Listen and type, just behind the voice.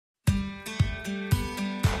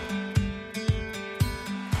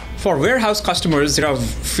For warehouse customers, there are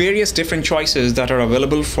various different choices that are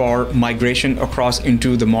available for migration across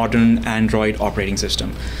into the modern Android operating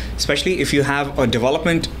system. Especially if you have a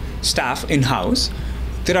development staff in-house,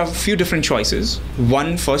 there are a few different choices.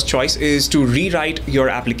 One first choice is to rewrite your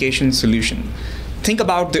application solution. Think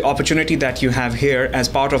about the opportunity that you have here as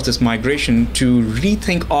part of this migration to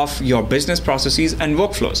rethink of your business processes and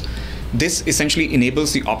workflows. This essentially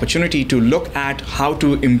enables the opportunity to look at how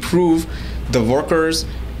to improve the workers'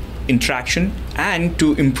 interaction and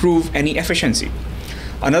to improve any efficiency.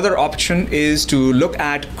 Another option is to look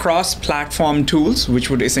at cross-platform tools,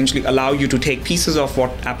 which would essentially allow you to take pieces of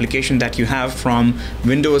what application that you have from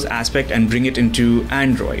Windows aspect and bring it into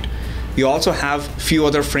Android. You also have a few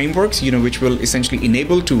other frameworks, which will essentially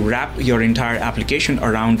enable to wrap your entire application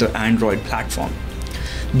around the Android platform.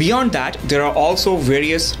 Beyond that, there are also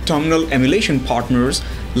various terminal emulation partners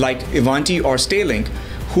like Avanti or Staylinked,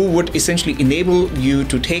 who would essentially enable you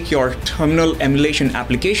to take your terminal emulation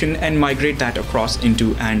application and migrate that across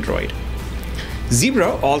into Android.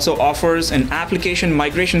 Zebra also offers an application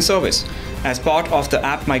migration service. As part of the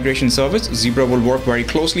app migration service, Zebra will work very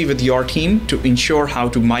closely with your team to ensure how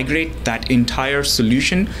to migrate that entire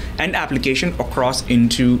solution and application across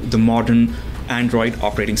into the modern Android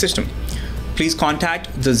operating system. Please contact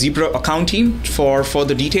the Zebra account team for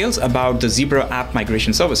further details about the Zebra app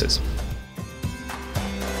migration services.